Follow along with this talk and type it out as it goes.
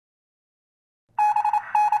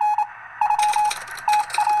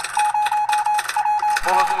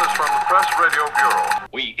bulletin is from the Press Radio Bureau.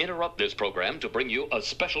 We interrupt this program to bring you a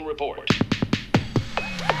special report.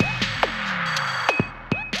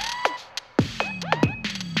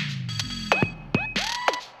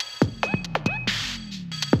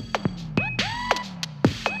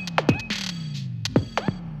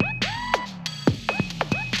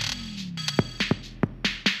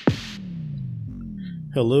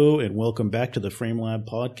 Hello and welcome back to the Frame Lab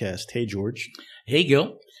podcast. Hey, George. Hey,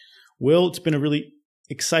 Gil. Well, it's been a really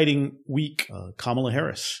exciting week. Kamala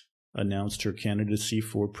Harris announced her candidacy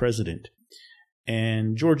for president.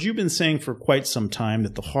 And George, you've been saying for quite some time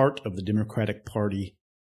that the heart of the Democratic Party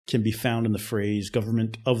can be found in the phrase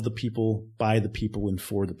government of the people, by the people, and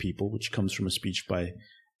for the people, which comes from a speech by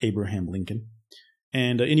Abraham Lincoln.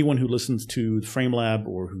 And anyone who listens to the Frame Lab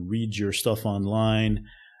or who reads your stuff online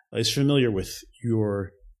is familiar with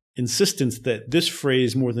your insistence that this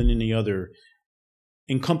phrase, more than any other,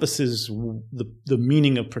 encompasses the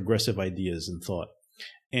meaning of progressive ideas and thought.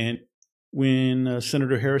 And when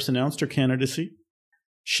Senator Harris announced her candidacy,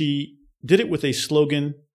 she did it with a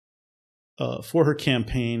slogan for her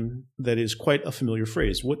campaign that is quite a familiar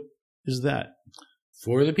phrase. What is that?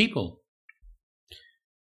 For the people.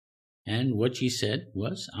 And what she said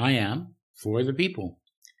was, I am for the people.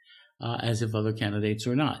 As if other candidates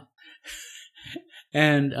are not.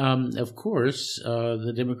 And, of course,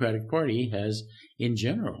 the Democratic Party has, in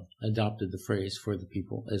general, adopted the phrase for the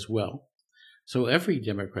people as well. So every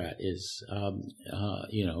Democrat is,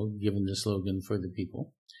 given the slogan for the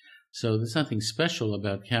people. So there's nothing special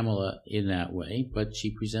about Kamala in that way, but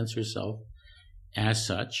she presents herself as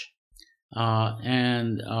such.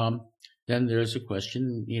 And then there's a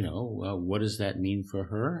question, what does that mean for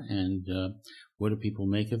her? And what do people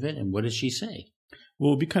make of it? And what does she say? Well,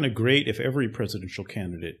 it would be kind of great if every presidential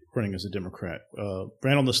candidate running as a Democrat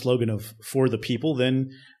ran on the slogan of for the people. Then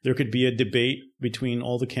there could be a debate between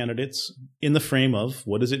all the candidates in the frame of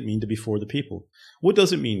what does it mean to be for the people? What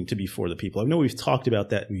does it mean to be for the people? I know we've talked about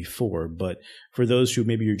that before, but for those who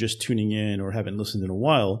maybe you're just tuning in or haven't listened in a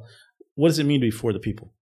while, what does it mean to be for the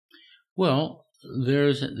people? Well,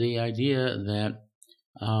 there's the idea that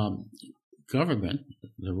government,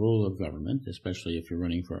 the role of government, especially if you're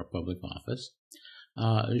running for a public office,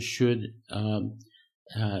 should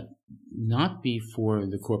not be for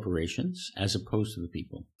the corporations as opposed to the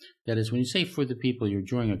people. That is, when you say for the people, you're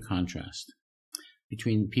drawing a contrast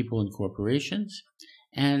between people and corporations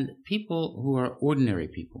and people who are ordinary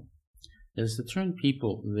people. That is, the term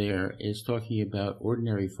people there is talking about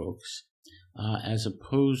ordinary folks as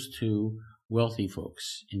opposed to wealthy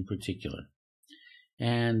folks in particular.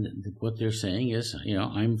 And what they're saying is,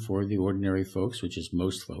 I'm for the ordinary folks, which is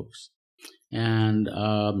most folks. And,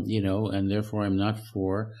 and therefore I'm not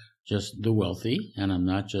for just the wealthy, and I'm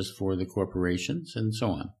not just for the corporations, and so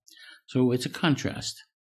on. So it's a contrast.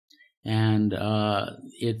 And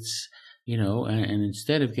it's, and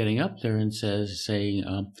instead of getting up there and saying,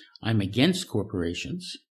 I'm against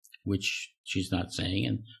corporations, which she's not saying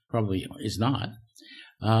and probably is not,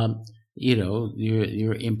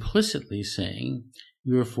 you're implicitly saying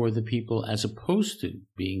you're for the people as opposed to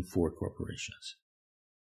being for corporations.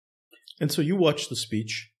 And so you watched the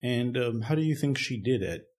speech, and how do you think she did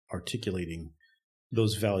at articulating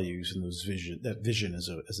those values and that vision as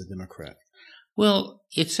a Democrat? Well,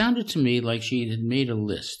 it sounded to me like she had made a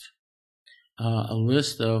list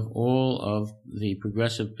of all of the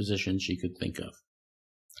progressive positions she could think of.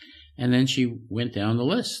 And then she went down the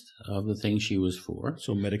list of the things she was for.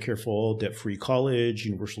 So Medicare for all, debt-free college,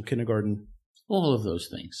 universal kindergarten. All of those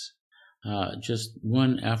things. Just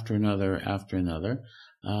one after another.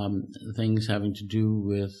 Things having to do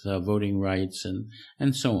with voting rights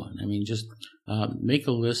and so on. I mean, just make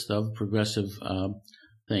a list of progressive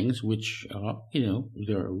things which,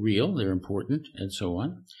 they're real, they're important, and so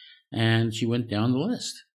on. And she went down the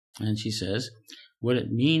list. And she says, what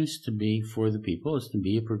it means to be for the people is to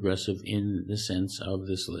be a progressive in the sense of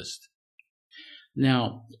this list.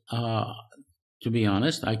 Now, to be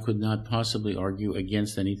honest, I could not possibly argue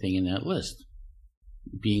against anything in that list,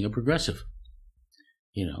 being a progressive.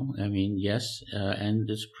 Yes, and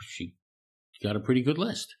she got a pretty good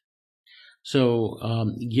list. So,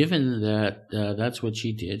 given that that's what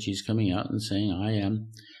she did, she's coming out and saying, I am,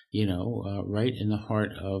 right in the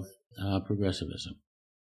heart of progressivism.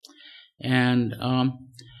 And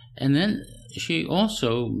then she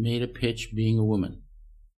also made a pitch being a woman.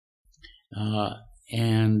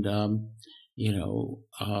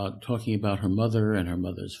 Talking about her mother and her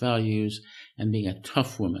mother's values and being a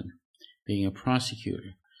tough woman, being a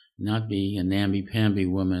prosecutor, not being a namby-pamby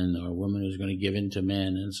woman or a woman who's going to give in to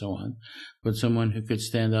men and so on, but someone who could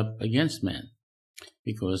stand up against men.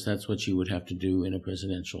 because that's what she would have to do in a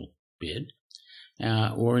presidential bid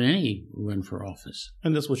or in any run for office.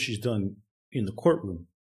 And that's what she's done in the courtroom,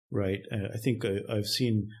 right? I think I've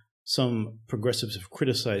seen some progressives have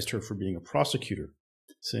criticized her for being a prosecutor,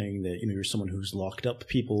 saying that, you're someone who's locked up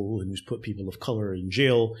people and who's put people of color in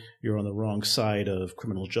jail. You're on the wrong side of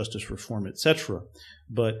criminal justice reform, etc.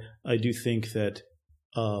 But I do think that,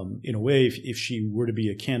 in a way, if she were to be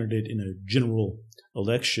a candidate in a general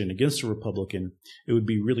election against a Republican, it would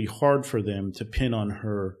be really hard for them to pin on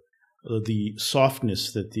her the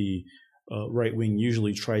softness that the right wing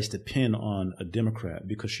usually tries to pin on a Democrat,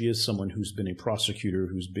 because she is someone who's been a prosecutor,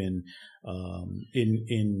 who's been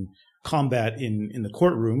in combat in the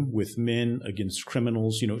courtroom with men against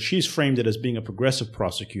criminals. She's framed it as being a progressive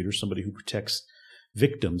prosecutor, somebody who protects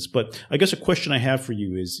victims. But I guess a question I have for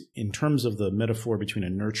you is, in terms of the metaphor between a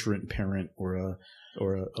nurturant parent or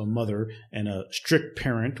a mother and a strict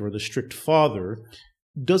parent or the strict father,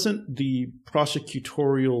 doesn't the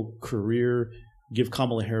prosecutorial career give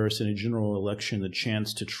Kamala Harris in a general election the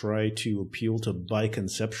chance to try to appeal to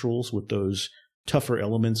biconceptuals with those tougher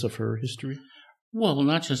elements of her history? Well,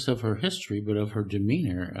 not just of her history, but of her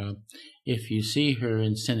demeanor. If you see her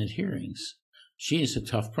in Senate hearings, she is a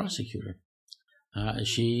tough prosecutor.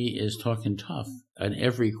 She is talking tough on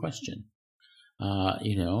every question.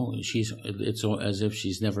 It's as if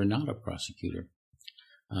she's never not a prosecutor.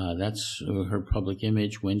 That's her public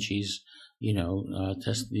image when she's,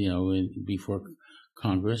 before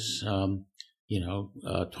Congress,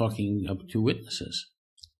 talking up to witnesses.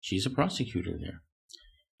 She's a prosecutor there,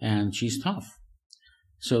 and she's tough.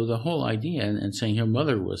 So the whole idea, and saying her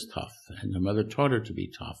mother was tough, and her mother taught her to be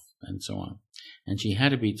tough, and so on. And she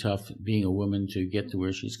had to be tough being a woman to get to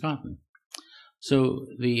where she's gotten. So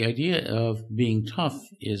the idea of being tough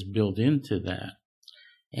is built into that.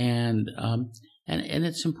 And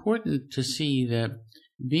it's important to see that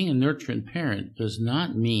being a nurturant parent does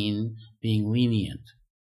not mean being lenient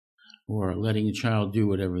or letting a child do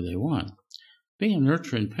whatever they want. Being a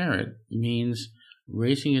nurturant parent means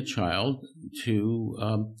raising a child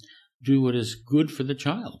to do what is good for the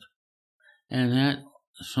child. And that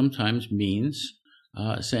sometimes means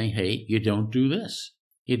saying, hey, you don't do this.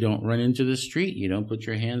 You don't run into the street. You don't put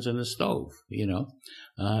your hands on the stove. You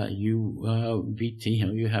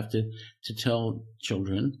have to tell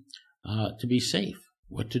children to be safe,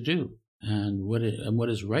 what to do, and what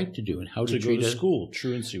is right to do, and how to treat go to school.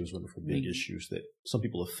 Truancy was one of her big issues that some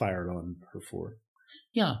people have fired on her for.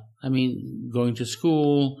 Yeah, I mean, going to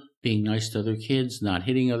school, being nice to other kids, not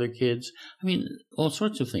hitting other kids. I mean, all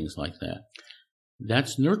sorts of things like that.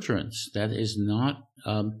 That's nurturance. That is not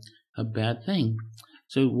a bad thing.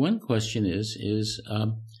 So one question is,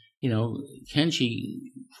 can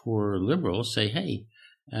she, for liberals, say, hey,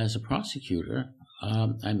 as a prosecutor,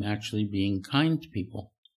 I'm actually being kind to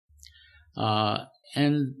people.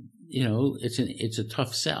 It's a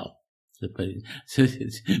tough sell.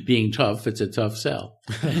 Being tough, it's a tough sell.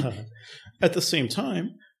 At the same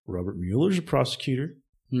time, Robert Mueller's a prosecutor,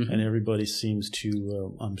 mm-hmm. and everybody seems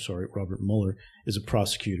to, Robert Mueller is a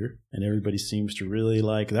prosecutor, and everybody seems to really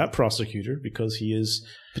like that prosecutor because he is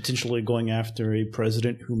potentially going after a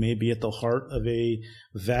president who may be at the heart of a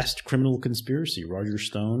vast criminal conspiracy. Roger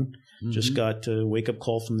Stone mm-hmm. just got a wake-up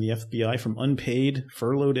call from the FBI, from unpaid,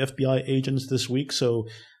 furloughed FBI agents this week. So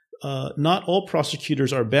not all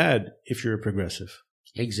prosecutors are bad if you're a progressive.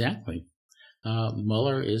 Exactly.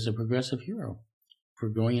 Mueller is a progressive hero for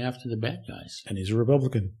going after the bad guys. And he's a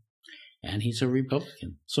Republican.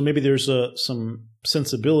 So maybe there's some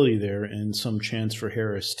sensibility there and some chance for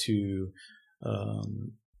Harris to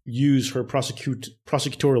use her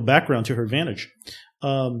prosecutorial background to her advantage.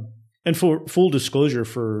 And for full disclosure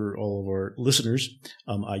for all of our listeners,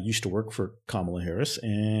 I used to work for Kamala Harris.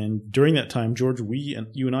 And during that time, George,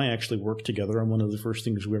 you and I actually worked together on one of the first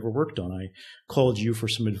things we ever worked on. I called you for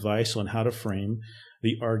some advice on how to frame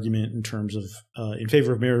the argument in terms of in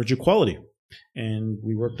favor of marriage equality. And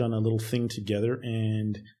we worked on a little thing together.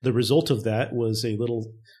 And the result of that was a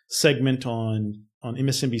little segment on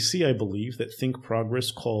MSNBC, I believe, that Think Progress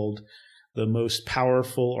called the most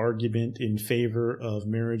powerful argument in favor of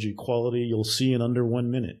marriage equality you'll see in under 1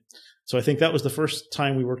 minute. So I think that was the first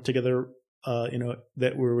time we worked together,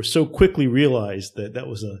 that we so quickly realized that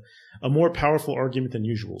was a more powerful argument than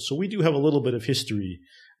usual. So we do have a little bit of history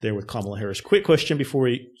there with Kamala Harris. Quick question before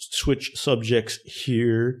we switch subjects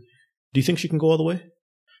here. Do you think she can go all the way?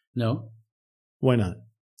 No. Why not?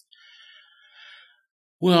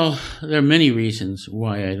 Well, there are many reasons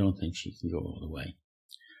why I don't think she can go all the way.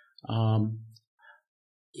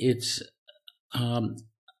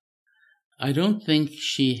 I don't think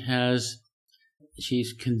she's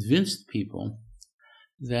convinced people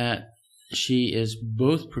that she is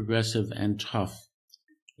both progressive and tough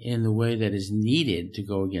in the way that is needed to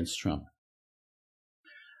go against Trump.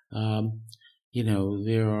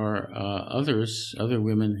 There are other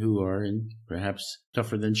women who are perhaps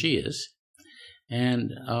tougher than she is.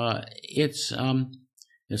 And it's a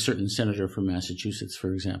certain senator from Massachusetts,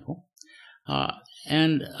 for example.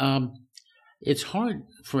 It's hard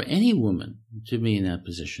for any woman to be in that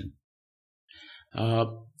position.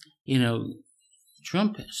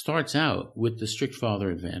 Trump starts out with the strict father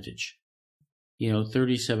advantage.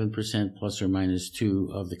 37% plus or minus 2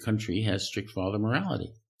 of the country has strict father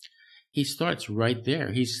morality. He starts right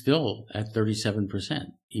there. He's still at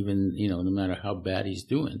 37%, even, no matter how bad he's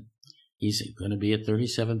doing, he's going to be at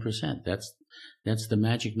 37%. That's the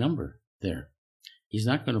magic number there. He's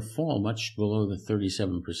not going to fall much below the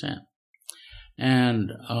 37%.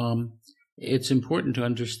 And it's important to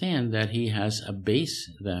understand that he has a base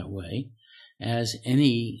that way, as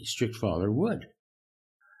any strict father would.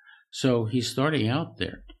 So he's starting out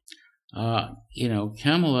there.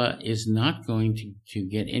 Kamala is not going to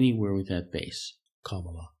get anywhere with that base.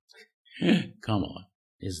 Kamala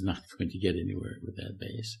is not going to get anywhere with that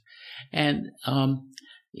base. And,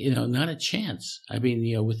 not a chance. I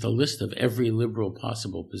mean, with the list of every liberal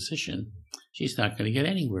possible position, she's not going to get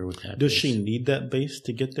anywhere with that Does base. she need that base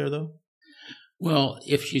to get there, though? Well,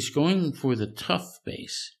 if she's going for the tough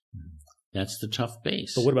base, that's the tough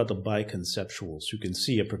base. But what about the biconceptuals who can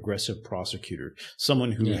see a progressive prosecutor,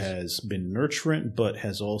 someone who has been nurturant but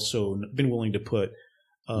has also been willing to put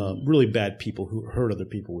really bad people who hurt other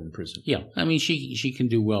people in prison? Yeah, I mean, she can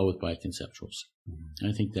do well with biconceptuals. Mm-hmm.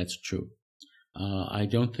 I think that's true. I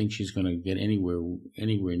don't think she's going to get anywhere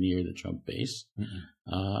near the Trump base.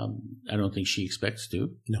 Mm-hmm. I don't think she expects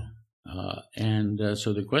to. No.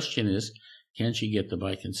 So the question is, can she get the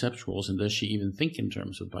biconceptuals, and does she even think in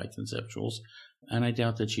terms of biconceptuals? And I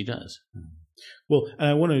doubt that she does. Well, and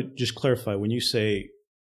I want to just clarify, when you say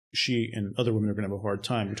she and other women are going to have a hard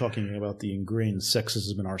time, you're talking about the ingrained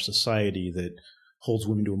sexism in our society that holds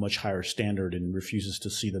women to a much higher standard and refuses to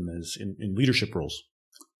see them as in leadership roles.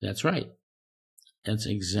 That's right. That's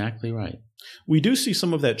exactly right. We do see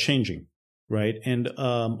some of that changing, right? And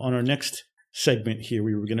on our next segment here,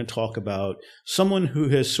 we were going to talk about someone who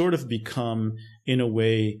has sort of become, in a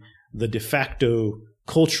way, the de facto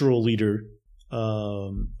cultural leader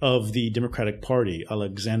of the Democratic Party,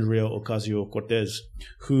 Alexandria Ocasio-Cortez,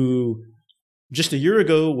 who just a year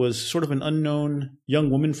ago was sort of an unknown young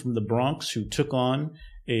woman from the Bronx who took on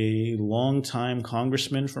a longtime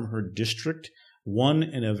congressman from her district, won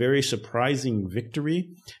in a very surprising victory,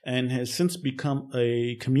 and has since become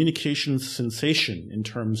a communications sensation in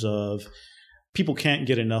terms of people can't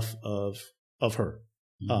get enough of her.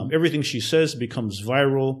 Mm-hmm. Everything she says becomes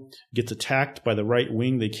viral, gets attacked by the right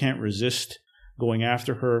wing. They can't resist going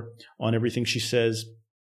after her on everything she says.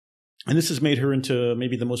 And this has made her into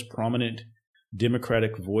maybe the most prominent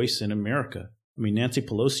Democratic voice in America. I mean, Nancy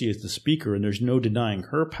Pelosi is the speaker, and there's no denying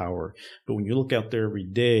her power. But when you look out there every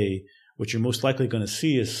day, what you're most likely going to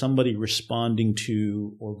see is somebody responding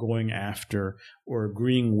to or going after or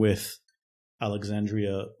agreeing with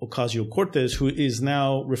Alexandria Ocasio-Cortez, who is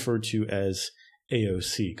now referred to as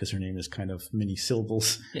AOC because her name is kind of many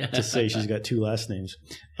syllables to say she's got 2 last names.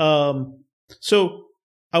 So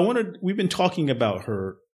we've been talking about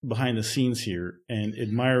her behind the scenes here and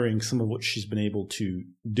admiring some of what she's been able to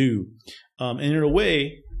do. And in a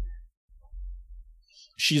way,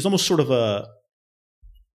 she's almost sort of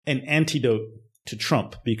an antidote to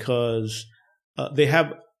Trump because they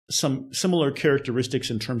have some similar characteristics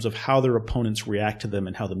in terms of how their opponents react to them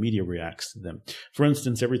and how the media reacts to them. For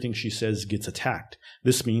instance, everything she says gets attacked.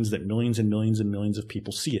 This means that millions and millions and millions of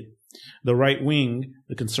people see it. The right wing,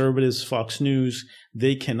 the conservatives, Fox News,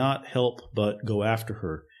 they cannot help but go after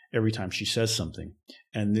her every time she says something.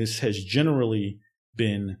 And this has generally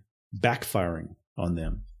been backfiring on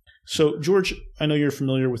them. So, George, I know you're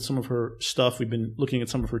familiar with some of her stuff. We've been looking at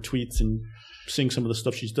some of her tweets and seeing some of the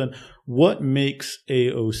stuff she's done. What makes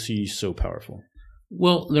AOC so powerful?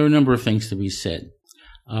 Well, there are a number of things to be said.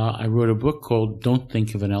 I wrote a book called Don't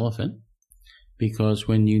Think of an Elephant, because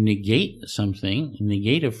when you negate something,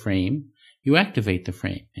 negate a frame, you activate the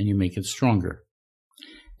frame and you make it stronger.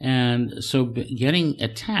 And so getting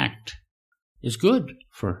attacked is good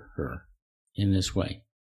for her in this way,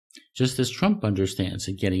 just as Trump understands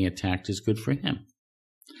that getting attacked is good for him.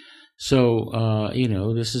 So,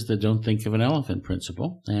 this is the don't think of an elephant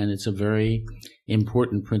principle, and it's a very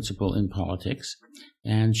important principle in politics,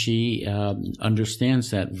 and she understands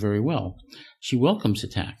that very well. She welcomes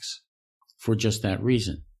attacks for just that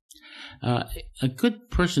reason. A good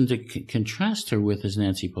person to contrast her with is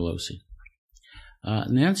Nancy Pelosi.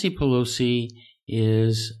 Nancy Pelosi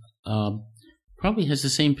is probably has the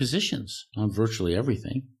same positions on virtually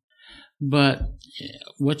everything, but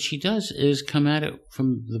what she does is come at it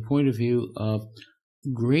from the point of view of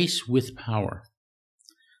grace with power.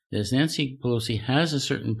 As Nancy Pelosi has a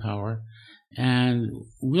certain power and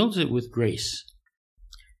wields it with grace,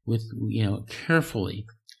 with carefully,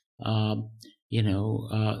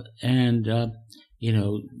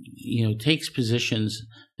 takes positions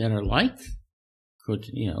that are like,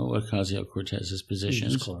 Ocasio-Cortez's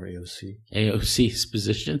positions. Just call her AOC. AOC's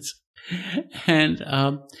positions. And,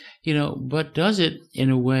 but does it in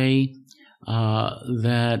a way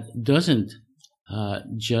that doesn't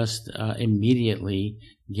just immediately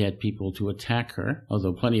get people to attack her,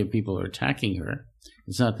 although plenty of people are attacking her.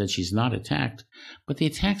 It's not that she's not attacked, but the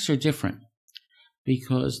attacks are different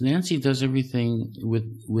because Nancy does everything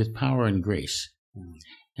with power and grace.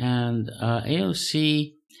 And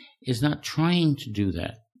AOC is not trying to do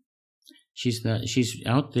that. She's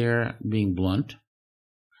out there being blunt,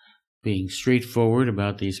 being straightforward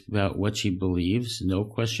about what she believes, no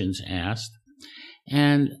questions asked.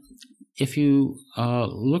 And if you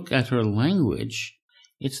look at her language,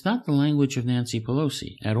 it's not the language of Nancy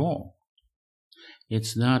Pelosi at all.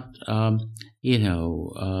 It's not,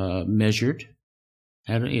 measured.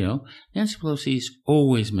 Nancy Pelosi is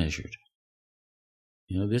always measured.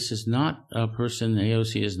 This is not a person,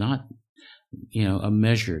 AOC is not, a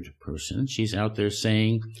measured person. She's out there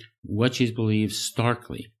saying what she believes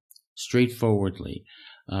starkly, straightforwardly,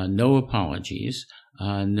 no apologies,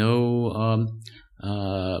 no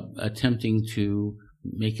attempting to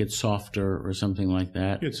make it softer or something like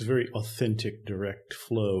that. It's a very authentic, direct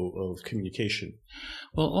flow of communication.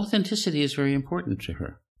 Well, authenticity is very important to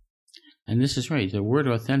her. And this is right. The word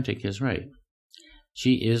authentic is right.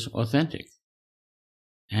 She is authentic.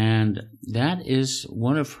 And that is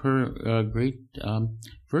one of her great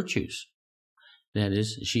virtues. That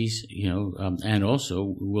is, she's, and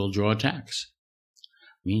also will draw attacks.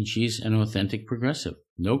 I mean, she's an authentic progressive.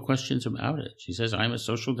 No questions about it. She says, I'm a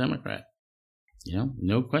social democrat.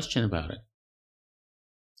 No question about it.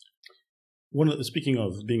 Speaking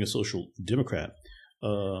of being a social democrat,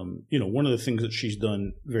 one of the things that she's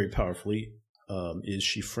done very powerfully is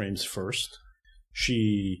she frames first.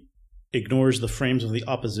 She ignores the frames of the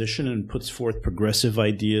opposition and puts forth progressive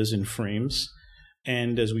ideas in frames.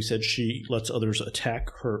 And as we said, she lets others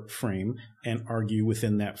attack her frame and argue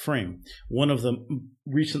within that frame. One of the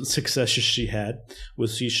recent successes she had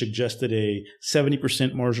was she suggested a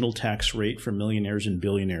 70% marginal tax rate for millionaires and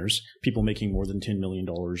billionaires, people making more than $10 million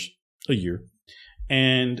a year.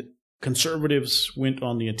 And conservatives went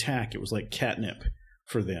on the attack. It was like catnip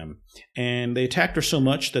for them. And they attacked her so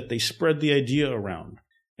much that they spread the idea around.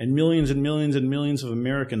 And millions and millions and millions of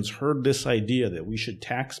Americans heard this idea that we should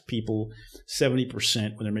tax people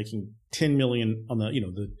 70% when they're making $10 million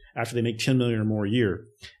after they make $10 million or more a year.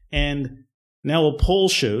 And now a poll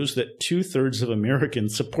shows that 2/3 of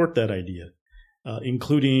Americans support that idea,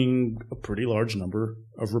 including a pretty large number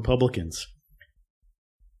of Republicans.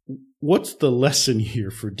 What's the lesson here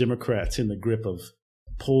for Democrats in the grip of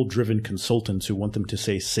poll-driven consultants who want them to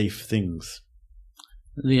say safe things?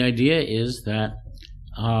 The idea is that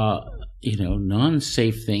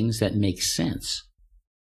non-safe things that make sense,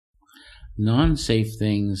 non-safe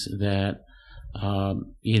things that,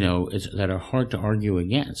 that are hard to argue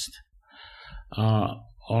against,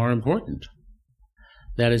 are important.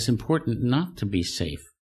 That it's important not to be safe,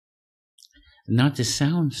 not to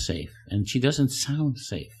sound safe. And she doesn't sound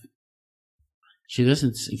safe. She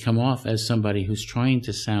doesn't come off as somebody who's trying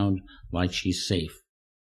to sound like she's safe.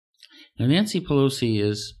 Now, Nancy Pelosi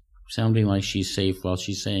is sounding like she's safe while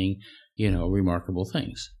she's saying, remarkable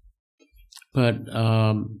things. But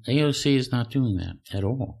AOC is not doing that at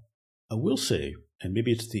all. I will say, and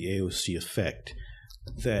maybe it's the AOC effect,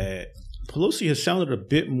 that Pelosi has sounded a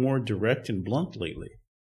bit more direct and blunt lately.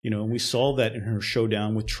 And we saw that in her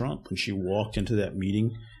showdown with Trump when she walked into that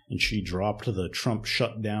meeting and she dropped the Trump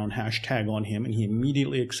shutdown hashtag on him and he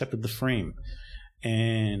immediately accepted the frame.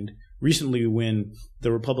 And recently when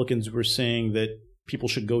the Republicans were saying that people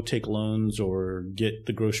should go take loans or get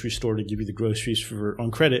the grocery store to give you the groceries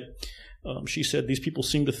on credit, she said these people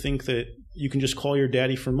seem to think that you can just call your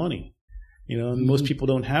daddy for money. And most people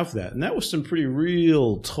don't have that. And that was some pretty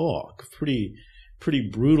real talk, pretty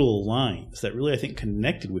brutal lines that really, I think,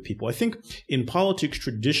 connected with people. I think in politics,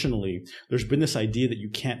 traditionally, there's been this idea that you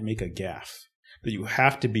can't make a gaffe, that you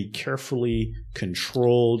have to be carefully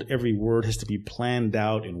controlled. Every word has to be planned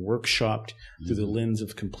out and workshopped through the lens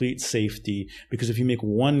of complete safety. Because if you make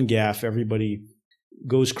one gaffe, everybody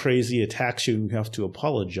goes crazy, attacks you, and you have to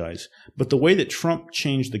apologize. But the way that Trump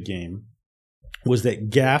changed the game was that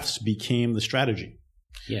gaffes became the strategy.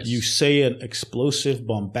 Yes. You say an explosive,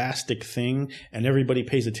 bombastic thing, and everybody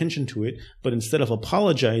pays attention to it, but instead of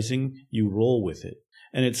apologizing, you roll with it.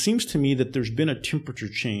 And it seems to me that there's been a temperature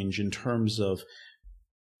change in terms of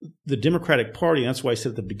the Democratic Party, and that's why I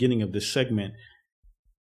said at the beginning of this segment,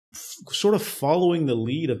 sort of following the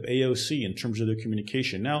lead of AOC in terms of their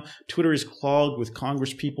communication. Now, Twitter is clogged with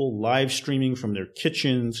Congress people live streaming from their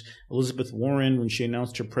kitchens. Elizabeth Warren, when she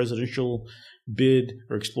announced her presidential bid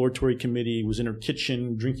or exploratory committee, was in her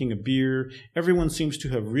kitchen drinking a beer. Everyone seems to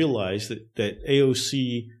have realized that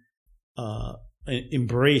AOC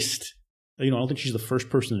embraced, I don't think she's the first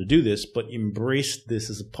person to do this, but embraced this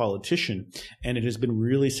as a politician. And it has been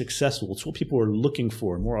really successful. It's what people are looking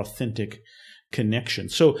for, more authentic connection.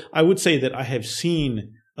 So I would say that I have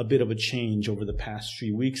seen a bit of a change over the past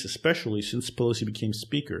few weeks, especially since Pelosi became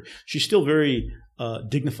Speaker. She's still very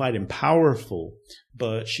dignified and powerful,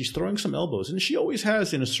 but she's throwing some elbows, and she always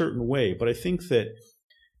has in a certain way. But I think that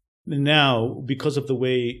now, because of the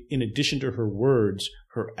way, in addition to her words,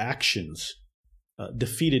 her actions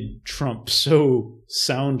defeated Trump so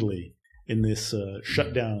soundly in this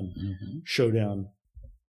showdown,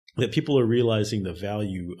 that people are realizing the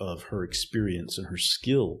value of her experience and her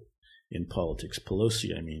skill in politics. Pelosi,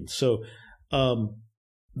 I mean. So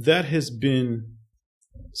that has been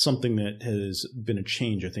something that has been a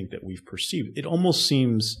change, I think, that we've perceived. It almost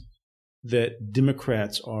seems that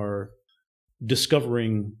Democrats are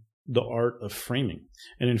discovering the art of framing.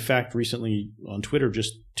 And in fact, recently on Twitter,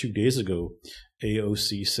 just 2 days ago,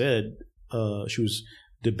 AOC said she was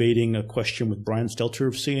debating a question with Brian Stelter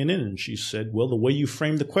of CNN, and she said, well, the way you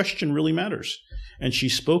frame the question really matters. And she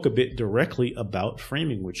spoke a bit directly about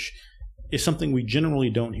framing, which is something we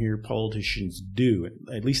generally don't hear politicians do,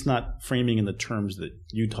 at least not framing in the terms that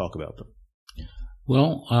you talk about them.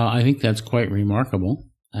 Well, I think that's quite remarkable,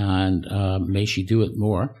 and may she do it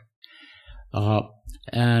more.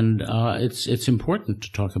 And it's important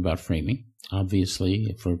to talk about framing,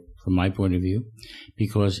 obviously, from my point of view,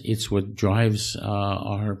 because it's what drives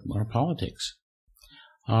our politics.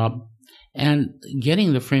 And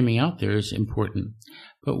getting the framing out there is important.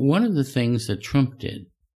 But one of the things that Trump did,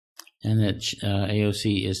 and that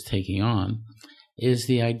AOC is taking on, is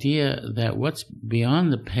the idea that what's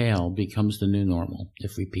beyond the pale becomes the new normal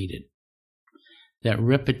if repeated. That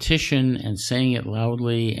repetition and saying it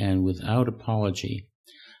loudly and without apology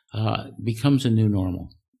becomes a new normal.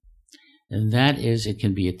 And that is, it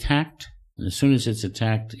can be attacked, and as soon as it's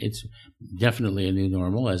attacked, it's definitely a new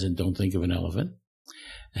normal, as in don't think of an elephant.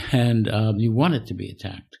 And you want it to be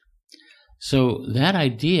attacked. So that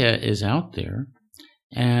idea is out there,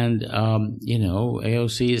 and,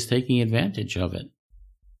 AOC is taking advantage of it.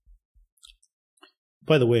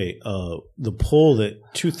 By the way, the poll that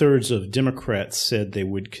 2/3 of Democrats said they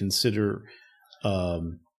would consider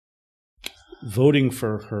voting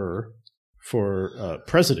for her for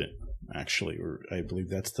president, actually, or I believe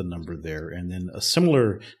that's the number there, and then a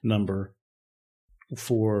similar number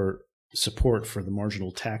for support for the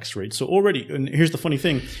marginal tax rate. So already, and here's the funny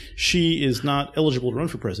thing, she is not eligible to run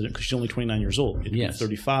for president because she's only 29 years old. It Yes. takes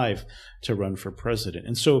 35 to run for president.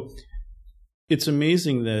 And so it's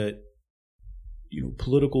amazing that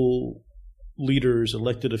political leaders,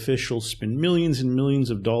 elected officials spend millions and millions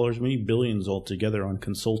of dollars, maybe billions altogether, on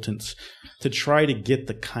consultants to try to get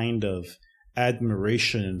the kind of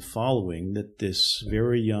admiration and following that this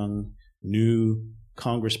very young, new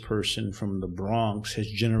congressperson from the Bronx has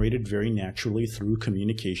generated very naturally through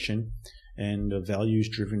communication and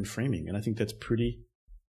values-driven framing. And I think that's pretty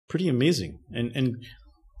amazing. And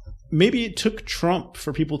maybe it took Trump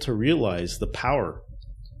for people to realize the power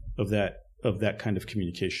of that kind of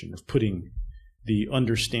communication, of putting the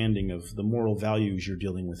understanding of the moral values you're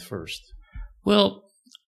dealing with first. Well,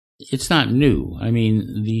 it's not new. I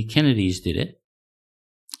mean, the Kennedys did it.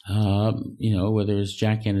 Whether it's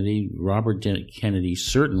Jack Kennedy, Robert Kennedy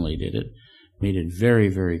certainly did it, made it very,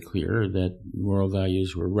 very clear that moral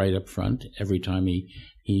values were right up front every time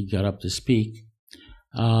he got up to speak.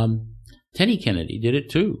 Teddy Kennedy did it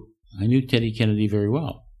too. I knew Teddy Kennedy very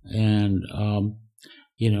well. And,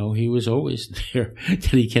 he was always there.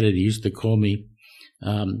 Teddy Kennedy used to call me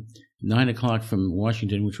 9 o'clock from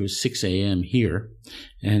Washington, which was 6 a.m. here,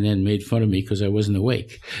 and then made fun of me because I wasn't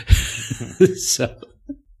awake. So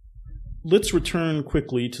let's return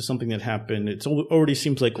quickly to something that happened. It already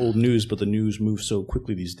seems like old news, but the news moves so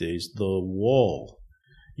quickly these days. The wall.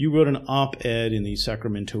 You wrote an op-ed in the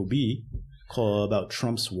Sacramento Bee about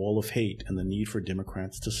Trump's wall of hate and the need for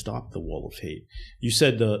Democrats to stop the wall of hate. You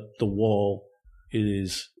said the wall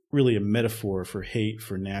is really a metaphor for hate,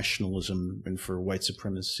 for nationalism, and for white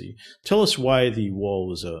supremacy. Tell us why the wall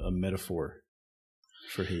was a metaphor.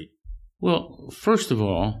 for hate? Well, first of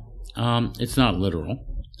all, it's not literal.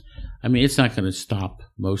 I mean, it's not going to stop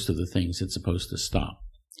most of the things it's supposed to stop.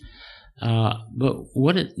 But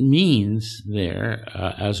what it means there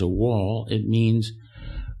as a wall, it means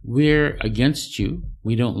we're against you,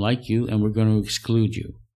 we don't like you, and we're going to exclude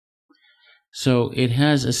you. So it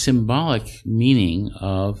has a symbolic meaning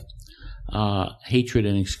of hatred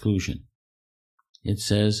and exclusion. It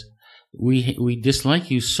says, we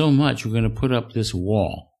dislike you so much, we're going to put up this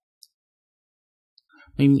wall.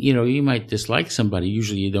 I mean, you might dislike somebody.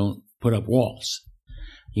 Usually you don't put up walls.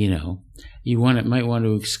 You might want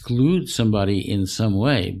to exclude somebody in some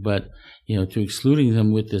way, but, to excluding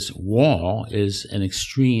them with this wall is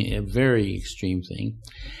a very extreme thing.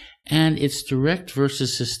 And it's direct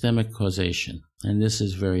versus systemic causation. And this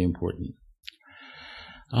is very important.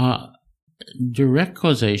 Direct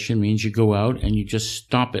causation means you go out and you just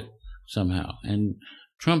stop it somehow. And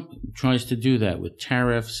Trump tries to do that with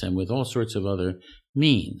tariffs and with all sorts of other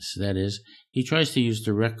means. That is, he tries to use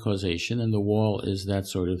direct causation, and the wall is that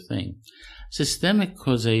sort of thing. Systemic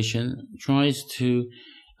causation tries to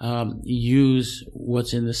use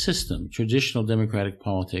what's in the system. Traditional democratic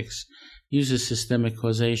politics uses systemic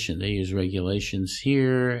causation. They use regulations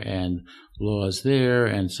here and laws there,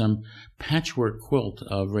 and some patchwork quilt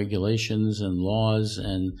of regulations and laws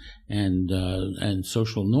and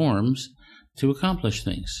social norms to accomplish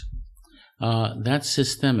things. That's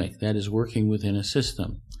systemic. That is working within a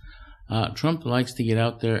system. Trump likes to get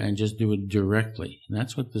out there and just do it directly. And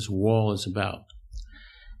that's what this wall is about.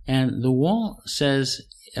 And the wall says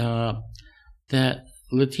that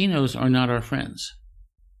Latinos are not our friends.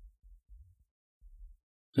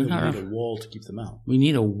 We need a wall to keep them out. We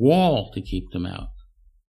need a wall to keep them out.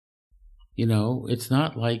 It's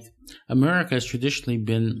not like America has traditionally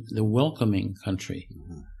been the welcoming country.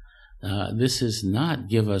 Mm-hmm. This is not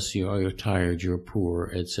give us you're tired, you're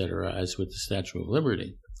poor, etc., as with the Statue of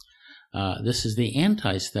Liberty. This is the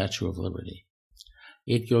anti-Statue of Liberty.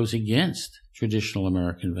 It goes against traditional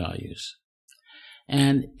American values.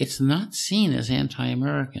 And it's not seen as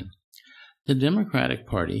anti-American. The Democratic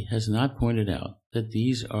Party has not pointed out that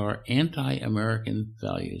these are anti-American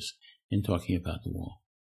values in talking about the wall.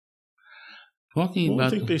 I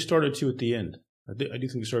think they started to at the end. I do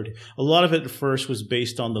think they started. A lot of it at first was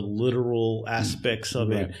based on the literal aspects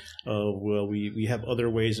of it. Well, we have other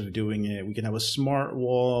ways of doing it. We can have a smart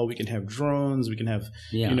wall. We can have drones. We can have,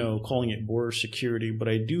 calling it border security. But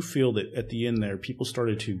I do feel that at the end there, people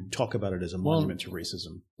started to talk about it as a monument to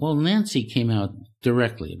racism. Well, Nancy came out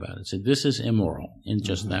directly about it. Said this is immoral in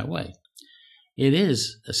just that way. It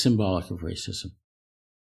is a symbolic of racism.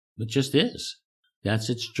 It just is. That's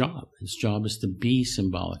its job. Its job is to be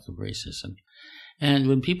symbolic of racism. And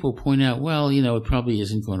when people point out, well, it probably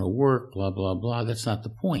isn't going to work, blah, blah, blah, that's not the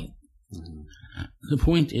point. Mm-hmm. The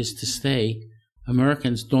point is to stay,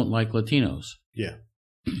 Americans don't like Latinos. Yeah.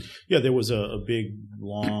 Yeah, there was a big,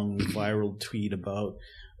 long, viral tweet about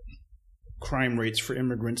crime rates for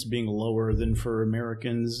immigrants being lower than for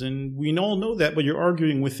Americans. And we all know that, but you're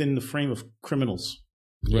arguing within the frame of criminals,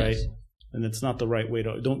 right? Yes. And it's not the right way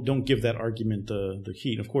to don't give that argument the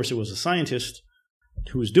heat. Of course, it was a scientist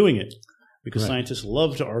who was doing it, because scientists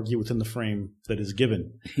love to argue within the frame that is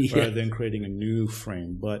given rather than creating a new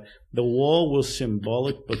frame. But the wall was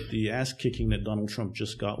symbolic, but the ass kicking that Donald Trump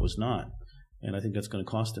just got was not. And I think that's going to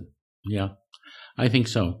cost him. Yeah, I think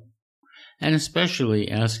so. And especially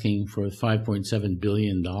asking for $5.7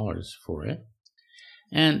 billion for it.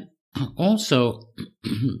 And also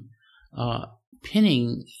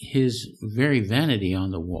pinning his very vanity on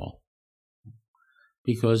the wall,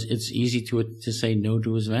 because it's easy to say no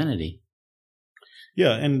to his vanity.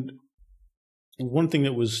 Yeah, and one thing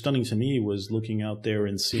that was stunning to me was looking out there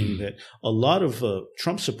and seeing that a lot of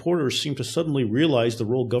Trump supporters seem to suddenly realize the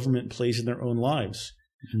role government plays in their own lives.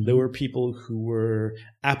 Mm-hmm. There were people who were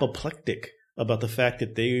apoplectic about the fact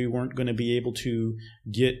that they weren't going to be able to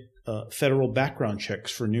get federal background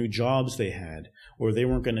checks for new jobs they had, or they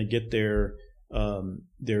weren't going to get their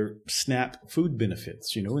SNAP food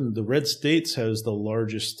benefits. And the red states has the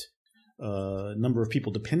largest number of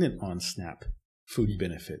people dependent on SNAP food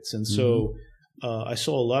benefits. And so I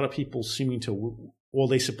saw a lot of people seeming to, while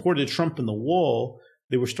they supported Trump in the wall,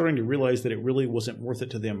 they were starting to realize that it really wasn't worth it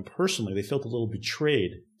to them personally. They felt a little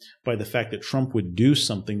betrayed by the fact that Trump would do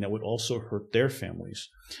something that would also hurt their families.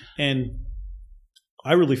 And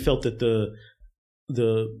I really felt that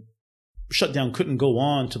the shutdown couldn't go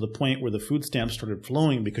on to the point where the food stamps started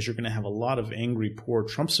flowing, because you're going to have a lot of angry, poor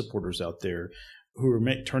Trump supporters out there who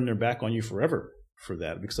turn their back on you forever for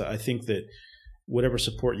that. Because I think that whatever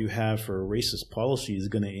support you have for racist policy is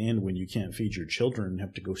going to end when you can't feed your children and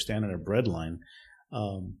have to go stand in a bread line.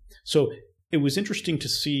 So it was interesting to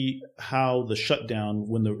see how the shutdown,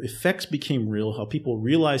 when the effects became real, how people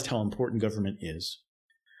realized how important government is.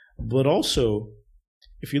 But also,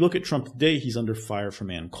 if you look at Trump today, he's under fire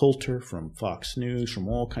from Ann Coulter, from Fox News, from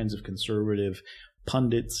all kinds of conservative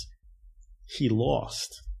pundits. He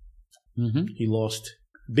lost. Mm-hmm. He lost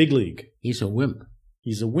big league. He's a wimp.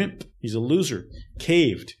 He's a wimp. He's a loser.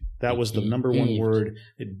 Caved. That was the number one word.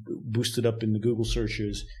 It boosted up in the Google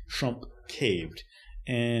searches. Trump caved.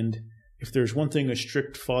 And if there's one thing a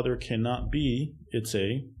strict father cannot be, it's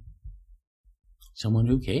someone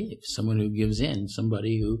who caves, someone who gives in,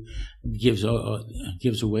 somebody who gives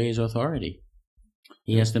away his authority.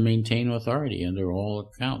 He has to maintain authority under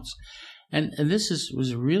all accounts. And this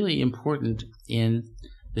was really important in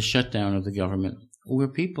the shutdown of the government, where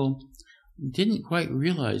people didn't quite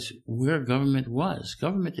realize where government was.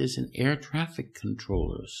 Government is in air traffic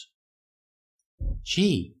controllers.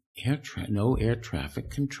 Gee, no air traffic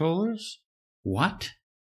controllers? What?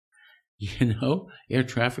 Air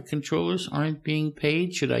traffic controllers aren't being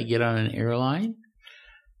paid. Should I get on an airline?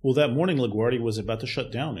 Well, that morning LaGuardia was about to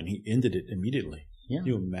shut down, and he ended it immediately. Yeah. Can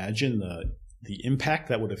you imagine the impact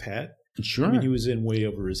that would have had? Sure. I mean, he was in way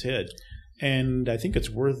over his head. And I think it's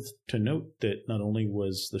worth to note that not only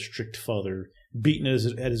was the strict father beaten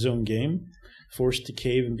at his own game, forced to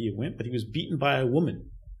cave and be a wimp, but he was beaten by a woman.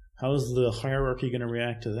 How is the hierarchy going to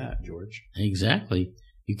react to that, George? Exactly.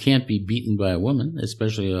 You can't be beaten by a woman,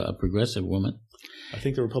 especially a progressive woman. I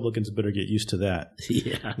think the Republicans better get used to that.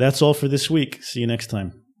 Yeah. That's all for this week. See you next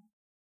time.